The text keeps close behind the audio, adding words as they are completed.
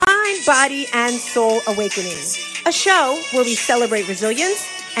Body, and Soul Awakening, a show where we celebrate resilience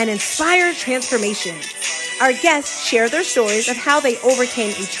and inspire transformation. Our guests share their stories of how they overcame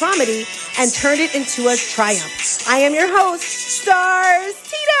a traumedy and turned it into a triumph. I am your host, Stars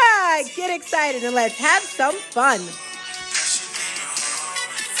Tina. Get excited and let's have some fun.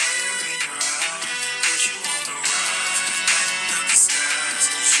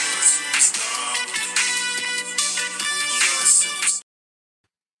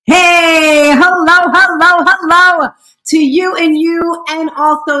 Hey, hello to you and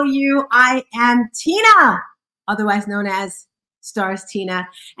also you. I am Tina, otherwise known as Stars Tina,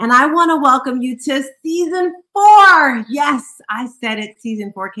 and I want to welcome you to season 4. Yes, I said it,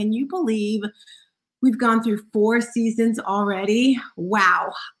 season 4. Can you believe we've gone through 4 seasons already?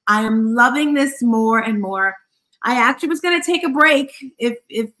 Wow, I am loving this more and more. I actually was going to take a break. If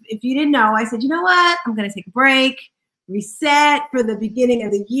you didn't know, I said, you know what? I'm going to take a break, reset for the beginning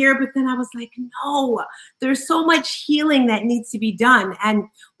of the year. But then I was like, no, there's so much healing that needs to be done. And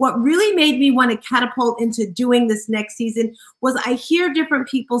what really made me want to catapult into doing this next season was I hear different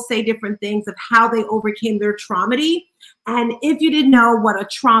people say different things of how they overcame their traumedy. And if you didn't know what a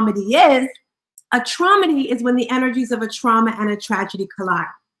traumedy is when the energies of a trauma and a tragedy collide.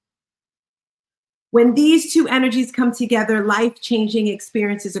 When these two energies come together, life-changing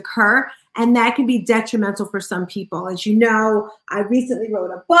experiences occur, and that can be detrimental for some people. As you know, I recently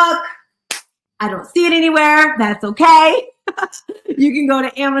wrote a book. I don't see it anywhere. That's okay. You can go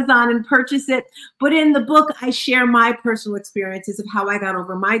to Amazon and purchase it. But in the book, I share my personal experiences of how I got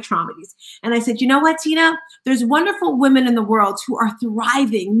over my traumedies. And I said, you know what, Tina? There's wonderful women in the world who are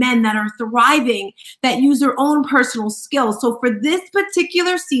thriving, men that are thriving, that use their own personal skills. So for this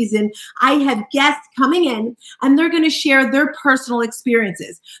particular season, I have guests coming in, and they're going to share their personal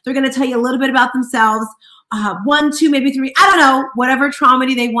experiences. They're going to tell you a little bit about themselves. 1, 2, maybe 3, I don't know, whatever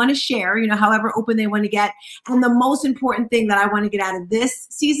traumedy they want to share, however open they want to get. And the most important thing that I want to get out of this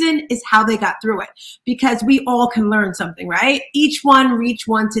season is how they got through it, because we all can learn something, right? Each one reach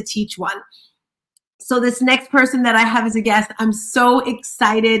one to teach one. So this next person that I have as a guest, I'm so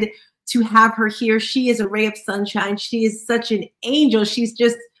excited to have her here. She is a ray of sunshine. She is such an angel. She's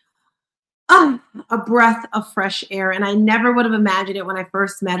just a breath of fresh air. And I never would have imagined it when I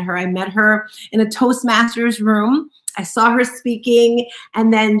first met her. I met her in a Toastmasters room. I saw her speaking,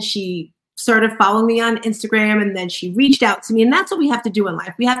 and then she started following me on Instagram, and then she reached out to me. And that's what we have to do in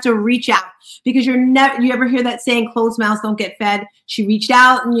life. We have to reach out, because you ever hear that saying, closed mouths don't get fed? She reached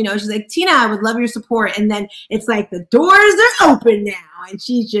out, and she's like, Tina, I would love your support. And then it's like the doors are open now, and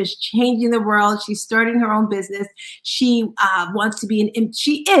she's just changing the world. She's starting her own business. She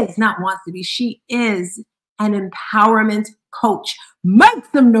she is an empowerment coach. Make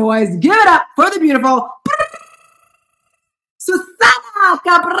some noise. Give it up for the beautiful Susana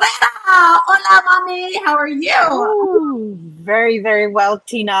Cabrera. Hola, mommy. How are you? Ooh, very, very well,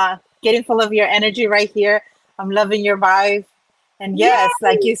 Tina. Getting full of your energy right here. I'm loving your vibe. And yes,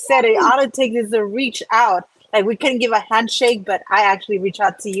 like you said, all it takes is a reach out. Like, we couldn't give a handshake, but I actually reach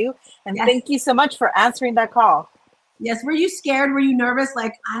out to you. And thank you so much for answering that call. Yes. Were you scared? Were you nervous?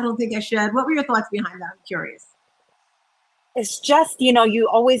 Like, I don't think I should. What were your thoughts behind that? I'm curious. It's just, you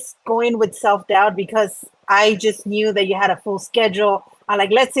always go in with self-doubt, because I just knew that you had a full schedule. I'm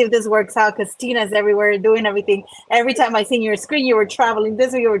like, let's see if this works out, because Tina's everywhere doing everything. Every time I seen your screen, you were traveling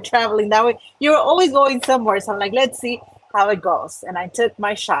this way, you were traveling that way. You were always going somewhere. So I'm like, let's see how it goes. And I took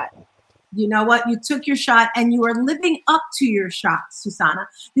my shot. You know what? You took your shot, and you are living up to your shot, Susana,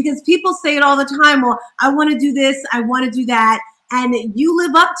 because people say it all the time. Well, I want to do this. I want to do that. And you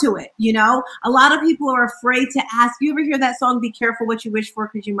live up to it. A lot of people are afraid to ask. You ever hear that song, Be Careful What You Wish For,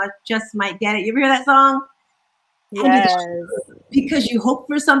 because you might get it? You ever hear that song? Yes. Because you hope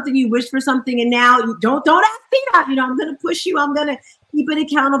for something, you wish for something, and now you don't ask me that. I'm going to push you. I'm going to keep it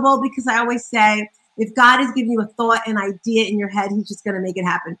accountable, because I always say, if God is giving you a thought, an idea in your head, he's just going to make it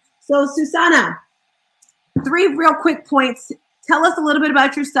happen. So, Susana, 3 real quick points. Tell us a little bit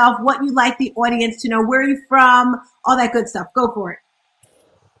about yourself, what you'd like the audience to know, where you're from, all that good stuff. Go for it.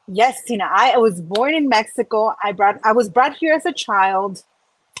 Yes, Tina. I was born in Mexico. I was brought here as a child.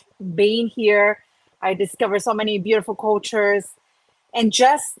 Being here, I discovered so many beautiful cultures, and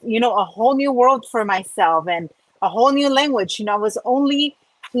just, a whole new world for myself, and a whole new language. I was only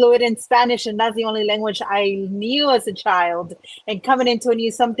fluent in Spanish, and that's the only language I knew as a child, and coming into a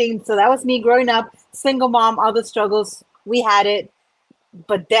new something. So that was me growing up, single mom, all the struggles. We had it.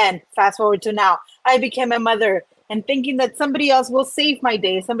 But then fast forward to now, I became a mother, and thinking that somebody else will save my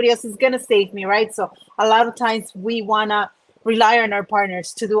day. Somebody else is going to save me, right? So a lot of times we want to rely on our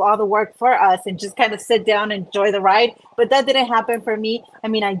partners to do all the work for us and just kind of sit down and enjoy the ride. But that didn't happen for me. I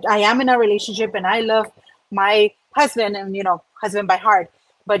mean, I am in a relationship and I love my husband and, husband by heart.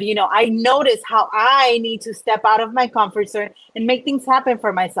 But, I notice how I need to step out of my comfort zone and make things happen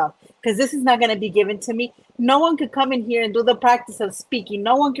for myself, because this is not going to be given to me. No one could come in here and do the practice of speaking.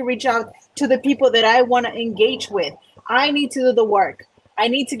 No one can reach out to the people that I want to engage with. I need to do the work. I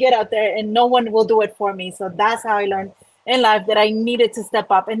need to get out there and no one will do it for me. So that's how I learned in life that I needed to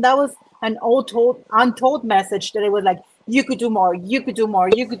step up. And that was an untold message that it was like, you could do more, you could do more,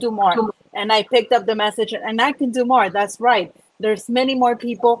 you could do more. And I picked up the message and I can do more. That's right. There's many more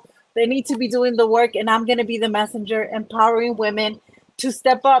people. They need to be doing the work. And I'm going to be the messenger, empowering women to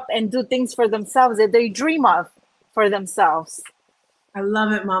step up and do things for themselves that they dream of for themselves. I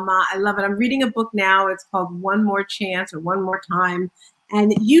love it, Mama. I love it. I'm reading a book now. It's called One More Chance or One More Time.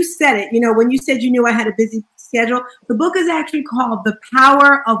 And you said it, when you said you knew I had a busy schedule, the book is actually called The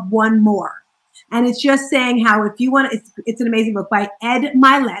Power of One More. And it's just saying how if you want, it's an amazing book by Ed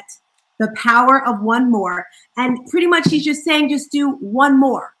Milet, The Power of One More. And pretty much he's just saying, just do one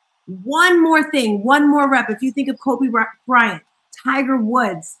more thing, one more rep. If you think of Kobe Bryant, Tiger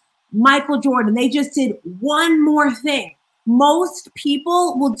Woods, Michael Jordan, they just did one more thing. Most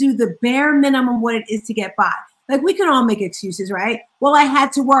people will do the bare minimum what it is to get by. Like, we can all make excuses, right? Well, I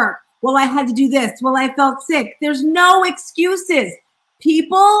had to work. Well, I had to do this. Well, I felt sick. There's no excuses.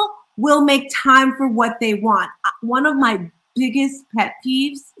 People will make time for what they want. One of my biggest pet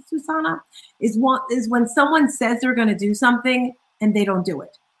peeves, Susana, is when someone says they're going to do something and they don't do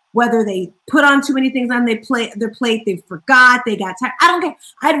it. Whether they put on too many things on their plate, they forgot, they got tired. I don't care.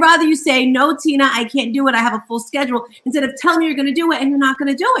 I'd rather you say, no, Tina, I can't do it. I have a full schedule, instead of telling me you're going to do it and you're not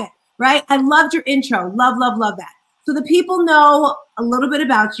going to do it, right? I loved your intro. Love, love, love that. So the people know a little bit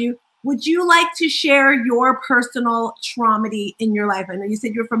about you. Would you like to share your personal trauma in your life? I know you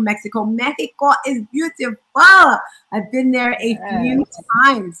said you're from Mexico. Mexico is beautiful. I've been there a few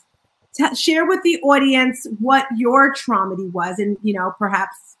times. Share with the audience what your trauma was, and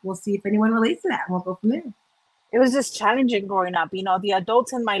perhaps we'll see if anyone relates to that, and we'll go from there. It was just challenging growing up. The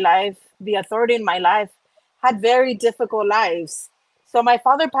adults in my life, the authority in my life, had very difficult lives. So my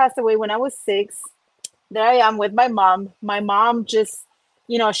father passed away when I was 6. There I am with my mom. My mom just,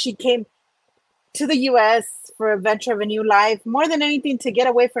 she came to the US for a venture of a new life, more than anything to get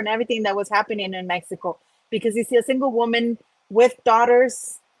away from everything that was happening in Mexico. Because you see, a single woman with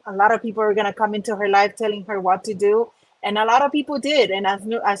daughters, a lot of people are going to come into her life telling her what to do. And a lot of people did. And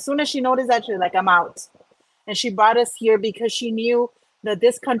as soon as she noticed that, she was like, I'm out. And she brought us here because she knew that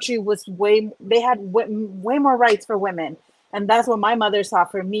this country was they had way more rights for women. And that's what my mother saw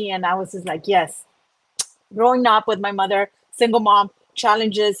for me. And I was just like, yes. Growing up with my mother, single mom,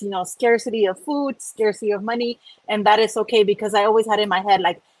 challenges, scarcity of food, scarcity of money. And that is okay, because I always had in my head,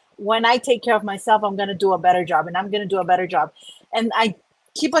 like, when I take care of myself, I'm going to do a better job, and I'm going to do a better job. And I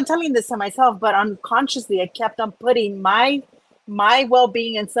keep on telling this to myself, but unconsciously I kept on putting my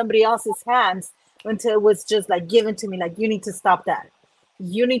well-being in somebody else's hands until it was just like given to me, like, you need to stop that.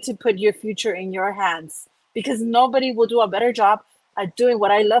 You need to put your future in your hands, because nobody will do a better job at doing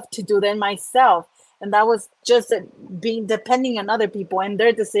what I love to do than myself. And that was just being depending on other people and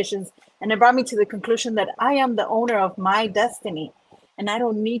their decisions. And it brought me to the conclusion that I am the owner of my destiny, and I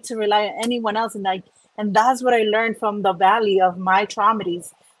don't need to rely on anyone else. And that's what I learned from the valley of my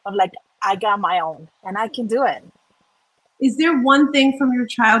traumas, of like, I got my own and I can do it. Is there one thing from your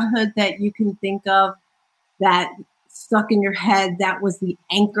childhood that you can think of that stuck in your head that was the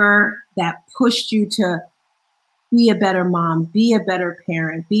anchor that pushed you to be a better mom, be a better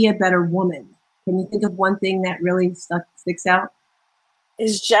parent, be a better woman? Can you think of one thing that really sticks out?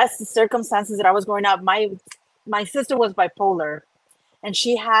 It's just the circumstances that I was growing up. My sister was bipolar, and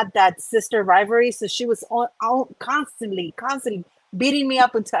she had that sister rivalry. So she was constantly beating me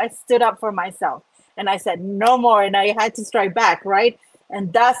up until I stood up for myself. And I said, no more. And I had to strike back, right?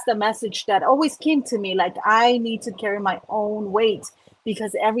 And that's the message that always came to me. Like, I need to carry my own weight,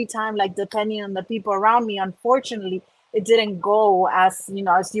 because every time, like, depending on the people around me, unfortunately, it didn't go as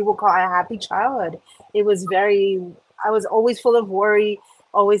you would call a happy childhood. It was I was always full of worry,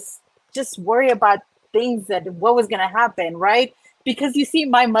 always just worry about things, that what was going to happen, right? Because you see,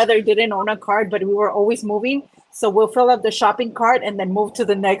 my mother didn't own a car, but we were always moving. So we'll fill up the shopping cart and then move to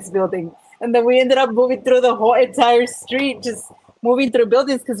the next building. And then we ended up moving through the whole entire street, just moving through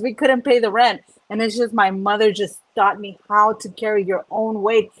buildings because we couldn't pay the rent. And it's just, my mother just taught me how to carry your own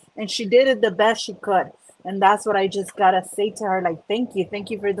weight. And she did it the best she could. And that's what I just got to say to her. Like, thank you.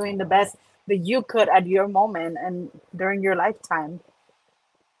 Thank you for doing the best that you could at your moment and during your lifetime.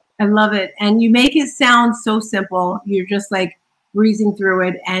 I love it. And you make it sound so simple. You're just like breezing through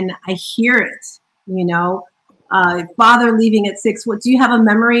it. And I hear it, you know. Father leaving at 6. What do you have a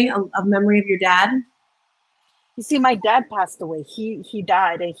memory, a memory of your dad? You see, my dad passed away. He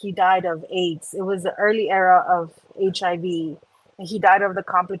died, and he died of AIDS. It was the early era of HIV, and he died of the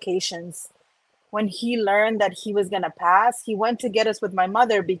complications. When he learned that he was gonna pass, he went to get us with my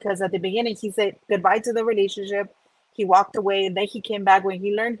mother because at the beginning he said goodbye to the relationship. He walked away, and then he came back when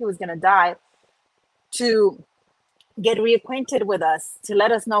he learned he was gonna die to get reacquainted with us, to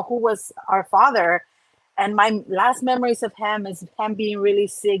let us know who was our father. And my last memories of him is him being really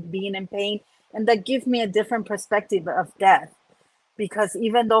sick, being in pain, and that gives me a different perspective of death. Because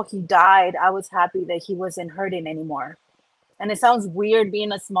even though he died, I was happy that he wasn't hurting anymore. And it sounds weird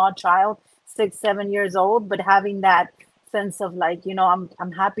being a small child, 6, 7 years old, but having that sense of like,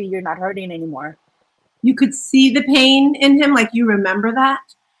 I'm happy you're not hurting anymore. You could see the pain in him, like you remember that.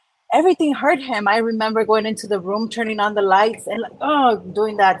 Everything hurt him. I remember going into the room, turning on the lights, and like, oh,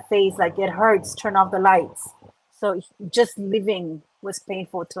 doing that face like it hurts, turn off the lights. So just living was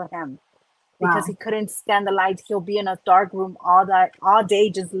painful to him because he Wow. couldn't stand the lights. He'll be in a dark room all day,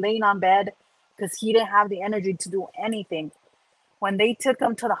 just laying on bed because he didn't have the energy to do anything. When they took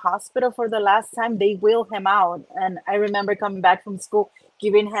him to the hospital for the last time, they wheeled him out. And I remember coming back from school,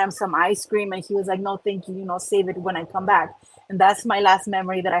 giving him some ice cream, and he was like, "No, thank you. Save it when I come back." And that's my last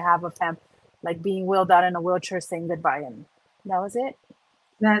memory that I have of him, like being wheeled out in a wheelchair, saying goodbye, and that was it.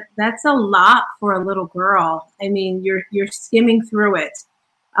 That's a lot for a little girl. I mean, you're skimming through it.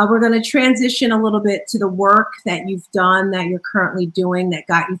 We're going to transition a little bit to the work that you've done, that you're currently doing, that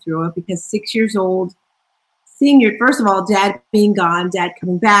got you through it. Because 6 years old, seeing your, first of all, dad being gone, dad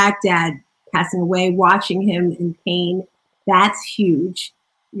coming back, dad passing away, watching him in pain, that's huge.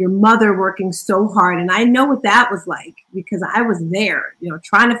 Your mother working so hard. And I know what that was like because I was there,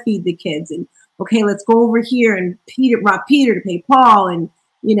 trying to feed the kids and, okay, let's go over here and rob Peter to pay Paul. And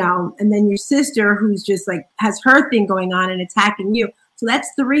then your sister who's just like has her thing going on and attacking you. So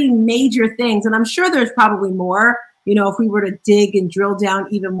that's three major things. And I'm sure there's probably more, if we were to dig and drill down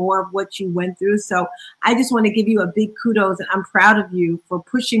even more of what you went through. So I just want to give you a big kudos and I'm proud of you for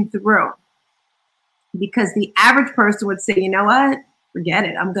pushing through because the average person would say, you know what, forget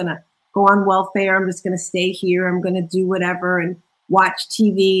it. I'm going to go on welfare. I'm just going to stay here. I'm going to do whatever and watch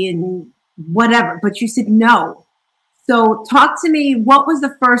TV and whatever. But you said no. So talk to me. What was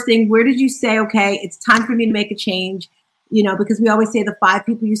the first thing? Where did you say, okay, it's time for me to make a change? Because we always say the 5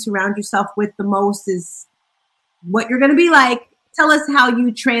 people you surround yourself with the most is what you're going to be like. Tell us how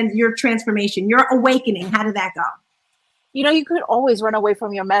your transformation, your awakening. How did that go? You could always run away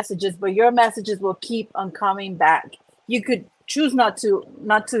from your messages, but your messages will keep on coming back. You could choose not to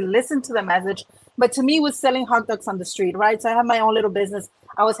listen to the message, but to me it was selling hot dogs on the street, right? So I have my own little business.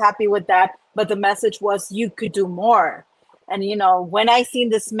 I was happy with that, but the message was you could do more. And when I seen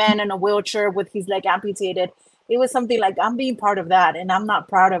this man in a wheelchair with his leg amputated, it was something like I'm being part of that and I'm not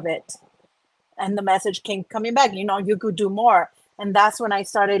proud of it. And the message came coming back, you could do more. And that's when I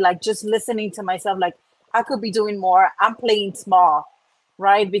started like just listening to myself, like I could be doing more. I'm playing small,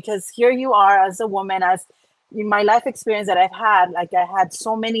 right? Because here you are as a woman, as in my life experience that I've had, like I had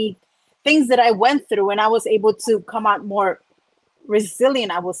so many things that I went through and I was able to come out more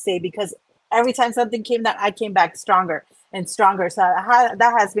resilient, I will say, because every time something came that I came back stronger and stronger. So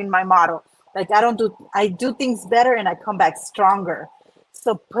that has been my motto. Like I do things better and I come back stronger.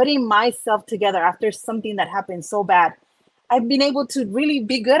 So putting myself together after something that happened so bad, I've been able to really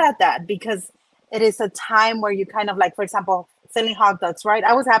be good at that because it is a time where you kind of like, for example, selling hot dogs, right?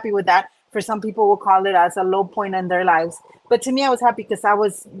 I was happy with that. For some people will call it as a low point in their lives. But to me, I was happy because I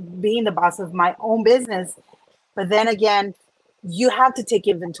was being the boss of my own business. But then again, you have to take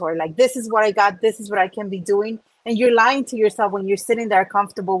inventory. Like, this is what I got. This is what I can be doing. And you're lying to yourself when you're sitting there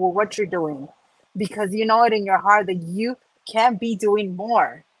comfortable with what you're doing because you know it in your heart that you can be doing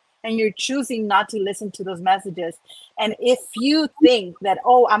more and you're choosing not to listen to those messages. And if you think that,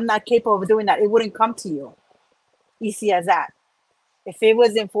 oh, I'm not capable of doing that, it wouldn't come to you. Easy as that. If it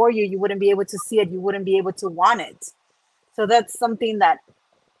wasn't for you, you wouldn't be able to see it. You wouldn't be able to want it. So that's something that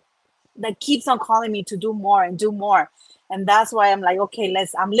keeps on calling me to do more and do more. And that's why I'm like, okay,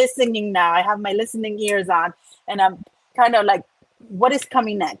 I'm listening now. I have my listening ears on and I'm kind of like, what is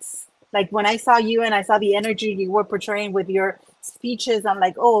coming next? Like when I saw you and I saw the energy you were portraying with your speeches, I'm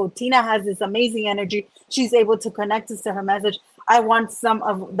like, oh, Tina has this amazing energy. She's able to connect us to her message. I want some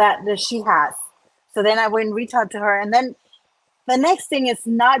of that she has. So then I went and reached out to her. And then the next thing is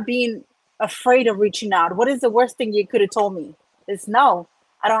not being afraid of reaching out. What is the worst thing you could have told me? Is no,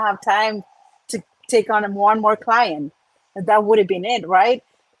 I don't have time to take on one more client. That would have been it, right?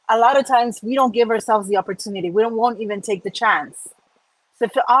 a lot of times we don't give ourselves the opportunity. Won't even take the chance. So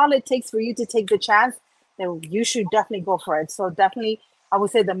if all it takes for you to take the chance, then you should definitely go for it. So definitely, I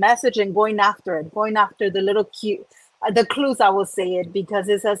would say the message and going after it, going after the little cute, the clues. I will say it because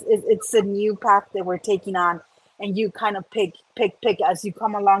it's a new path that we're taking on, and you kind of pick as you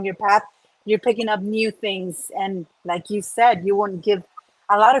come along your path. You're picking up new things, and like you said, you won't give.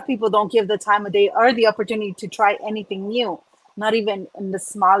 A lot of people don't give the time of day or the opportunity to try anything new, not even in the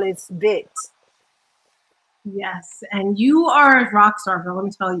smallest bit. Yes, and you are a rock star, girl. Let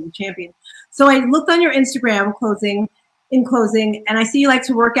me tell you, champion. So I looked on your Instagram in closing, and I see you like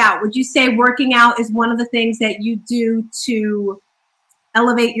to work out. Would you say working out is one of the things that you do to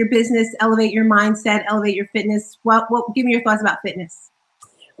elevate your business, elevate your mindset, elevate your fitness? What give me your thoughts about fitness?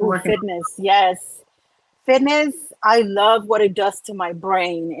 Ooh, fitness, yes. Fitness, I love what it does to my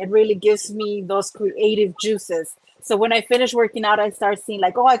brain. It really gives me those creative juices. So when I finish working out, I start seeing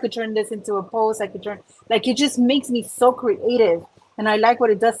like, oh, I could turn this into a post. I could turn, like, it just makes me so creative. And I like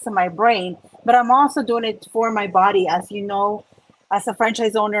what it does to my brain. But I'm also doing it for my body. As you know, as a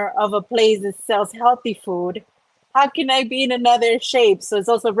franchise owner of a place that sells healthy food, how can I be in another shape? So it's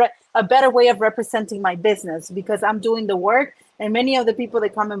also a better way of representing my business because I'm doing the work. And many of the people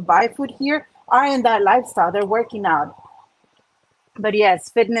that come and buy food here are in that lifestyle. They're working out. But yes,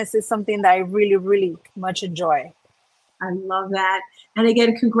 fitness is something that I really, really much enjoy. I love that. And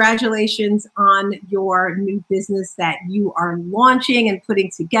again, congratulations on your new business that you are launching and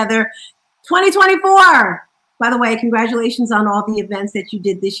putting together. 2024. By the way, congratulations on all the events that you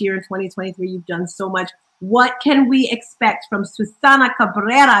did this year in 2023. You've done so much. What can we expect from Susana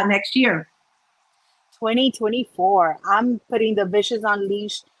Cabrera next year? 2024. I'm putting the Vicious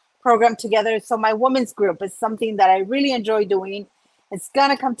Unleashed program together. So my women's group is something that I really enjoy doing. It's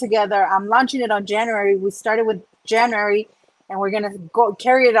gonna come together. I'm launching it on January. We started with January, and we're gonna go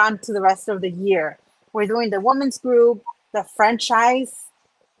carry it on to the rest of the year. We're doing the women's group. The franchise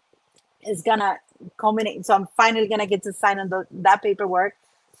is gonna culminate. So I'm finally gonna get to sign on that paperwork.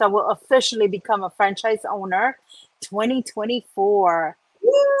 So we'll officially become a franchise owner. 2024.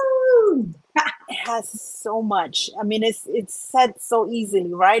 Woo! It has so much. I mean, it's said so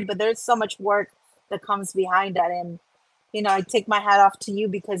easily, right? But there's so much work that comes behind that. And I take my hat off to you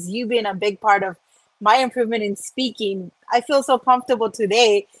because you've been a big part of my improvement in speaking. I feel so comfortable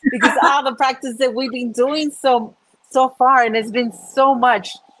today because all the practice that we've been doing so far, and it's been so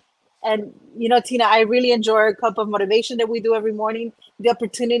much. And Tina, I really enjoy a cup of motivation that we do every morning, the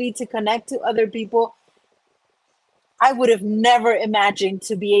opportunity to connect to other people. I would have never imagined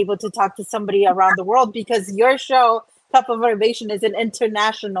to be able to talk to somebody around the world because your show, Cup of Motivation, is an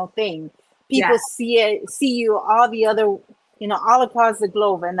international thing. People see you all the other, all across the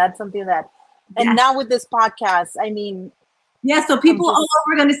globe. And that's something that, and now with this podcast, I mean. Yeah, so people all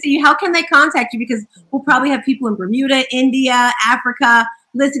over are going to see you. How can they contact you? Because we'll probably have people in Bermuda, India, Africa,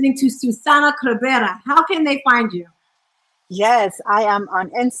 listening to Susana Cabrera. How can they find you? Yes, I am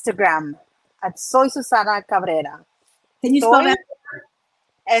on Instagram at Soy Susana Cabrera. Can you spell that?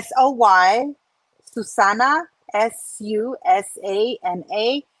 SOY, Susana,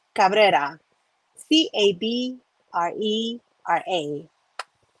 SUSANA, Cabrera, CABRERA.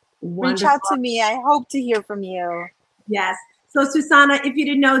 Reach out to me. I hope to hear from you. Yes. So Susana, if you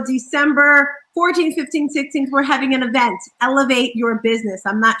didn't know, December 14th, 15th, 16th, we're having an event, Elevate Your Business.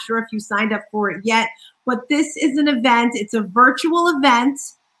 I'm not sure if you signed up for it yet, but this is an event. It's a virtual event.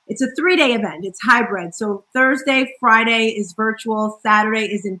 It's a 3-day event. It's hybrid. So Thursday, Friday is virtual. Saturday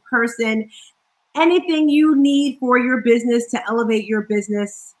is in person. Anything you need for your business to elevate your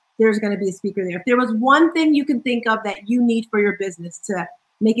business, there's going to be a speaker there. If there was one thing you can think of that you need for your business to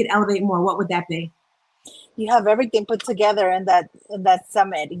make it elevate more, what would that be? You have everything put together in that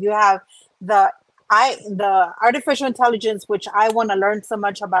summit. You have the artificial intelligence, which I want to learn so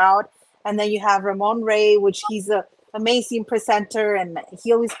much about, and then you have Ramon Ray, which he's a amazing presenter, and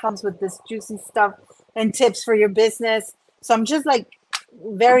he always comes with this juicy stuff and tips for your business. So I'm just like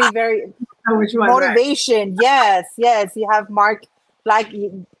very, very motivation. Right? Yes. You have Mark, like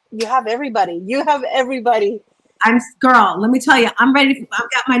you have everybody. Girl, let me tell you, I'm ready.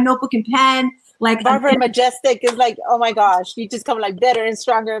 I've got my notebook and pen. Like Barbara Majestic is like, oh my gosh, you just come like better and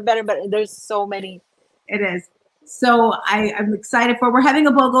stronger and better. But there's so many. It is. So I'm excited for. We're having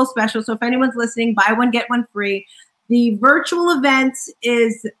a BOGO special. So if anyone's listening, buy one get one free. The virtual event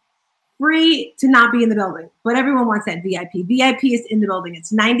is free to not be in the building, but everyone wants that VIP. VIP is in the building.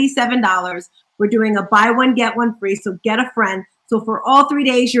 It's $97. We're doing a buy one get one free. So get a friend. So for all 3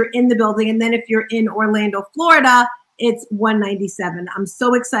 days, you're in the building, and then if you're in Orlando, Florida, it's $197. I'm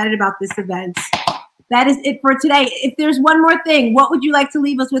so excited about this event. that is it for today. If there's one more thing, what would you like to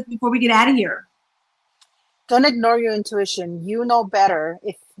leave us with before we get out of here? Don't ignore your intuition. You know better.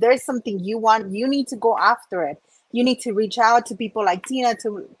 If there's something you want, you need to go after it. You need to reach out to people like Tina,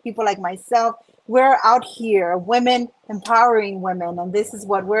 to people like myself. We're out here, women empowering women, and this is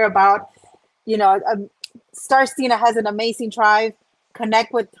what we're about. You know, Stars Tina has an amazing tribe.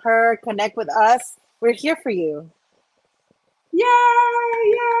 Connect with her, connect with us. We're here for you. Yay!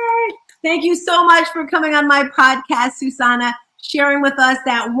 Yay! Thank you so much for coming on my podcast, Susana, sharing with us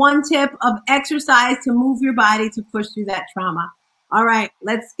that one tip of exercise to move your body to push through that trauma. All right,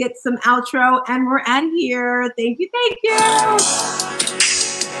 let's get some outro and we're out of here. Thank you. Thank you.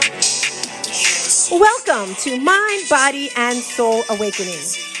 Welcome to Mind, Body, and Soul Awakening,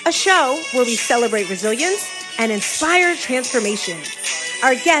 a show where we celebrate resilience and inspire transformation.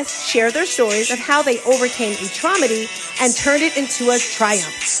 Our guests share their stories of how they overcame a trauma and turned it into a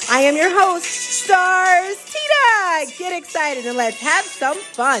triumph. I am your host, Stars Tina. Get excited and let's have some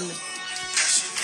fun.